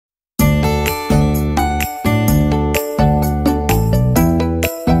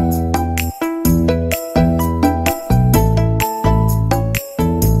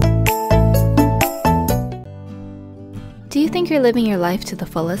you're living your life to the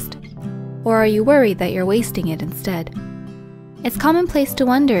fullest? Or are you worried that you're wasting it instead? It's commonplace to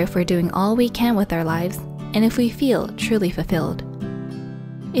wonder if we're doing all we can with our lives and if we feel truly fulfilled.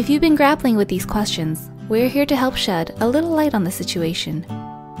 If you've been grappling with these questions, we're here to help shed a little light on the situation.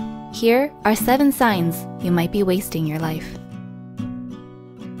 Here are 7 signs you might be wasting your life.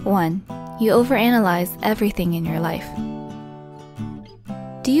 1. You overanalyze everything in your life.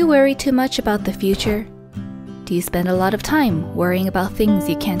 Do you worry too much about the future? Do you spend a lot of time worrying about things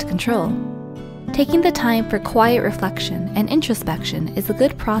you can't control? Taking the time for quiet reflection and introspection is a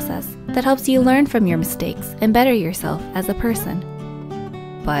good process that helps you learn from your mistakes and better yourself as a person.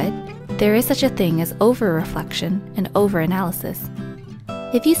 But there is such a thing as over-reflection and over-analysis.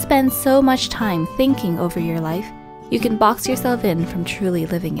 If you spend so much time thinking over your life, you can box yourself in from truly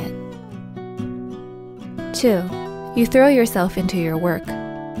living it. 2. You throw yourself into your work.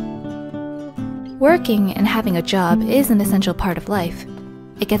 Working and having a job is an essential part of life.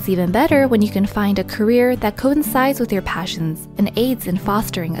 It gets even better when you can find a career that coincides with your passions and aids in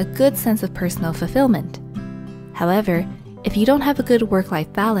fostering a good sense of personal fulfillment. However, if you don't have a good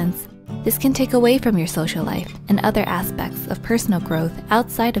work-life balance, this can take away from your social life and other aspects of personal growth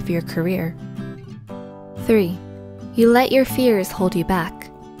outside of your career. 3. You let your fears hold you back.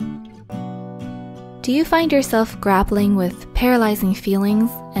 Do you find yourself grappling with paralyzing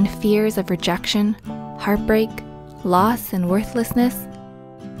feelings and fears of rejection, heartbreak, loss, and worthlessness?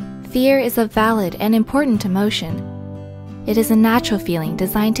 Fear is a valid and important emotion. It is a natural feeling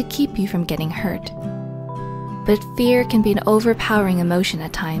designed to keep you from getting hurt. But fear can be an overpowering emotion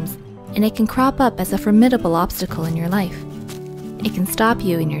at times, and it can crop up as a formidable obstacle in your life. It can stop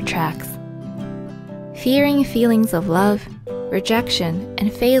you in your tracks. Fearing feelings of love, rejection,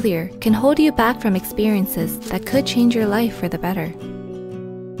 and failure can hold you back from experiences that could change your life for the better.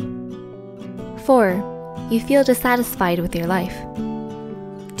 4. You feel dissatisfied with your life.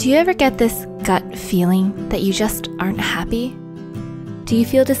 Do you ever get this gut feeling that you just aren't happy? Do you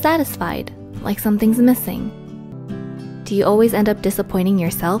feel dissatisfied, like something's missing? Do you always end up disappointing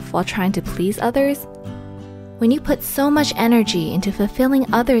yourself while trying to please others? When you put so much energy into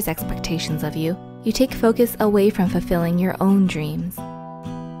fulfilling others' expectations of you, you take focus away from fulfilling your own dreams.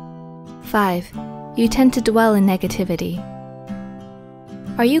 5. You tend to dwell in negativity.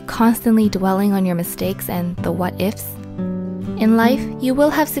 Are you constantly dwelling on your mistakes and the what-ifs? In life, you will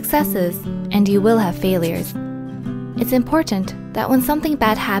have successes and you will have failures. It's important that when something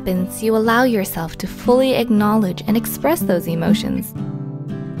bad happens, you allow yourself to fully acknowledge and express those emotions.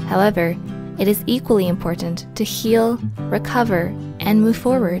 However, it is equally important to heal, recover, and move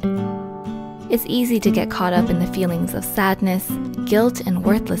forward. It's easy to get caught up in the feelings of sadness, guilt, and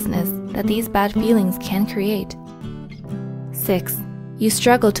worthlessness that these bad feelings can create. 6. You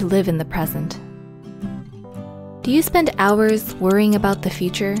struggle to live in the present. Do you spend hours worrying about the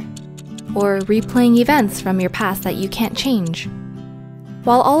future? Or replaying events from your past that you can't change?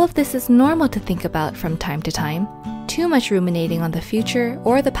 While all of this is normal to think about from time to time, too much ruminating on the future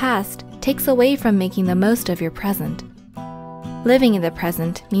or the past takes away from making the most of your present. Living in the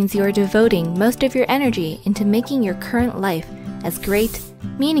present means you are devoting most of your energy into making your current life as great,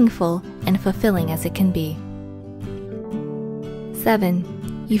 meaningful, and fulfilling as it can be.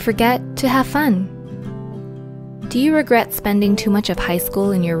 7. You forget to have fun. Do you regret spending too much of high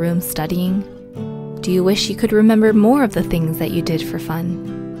school in your room studying? Do you wish you could remember more of the things that you did for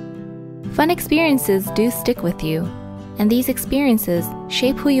fun? Fun experiences do stick with you, and these experiences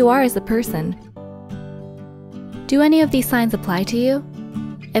shape who you are as a person. Do any of these signs apply to you?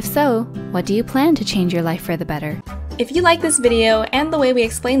 If so, what do you plan to change your life for the better? If you like this video and the way we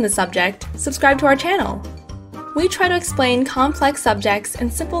explain the subject, subscribe to our channel. We try to explain complex subjects in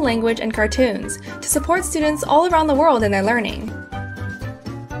simple language and cartoons to support students all around the world in their learning.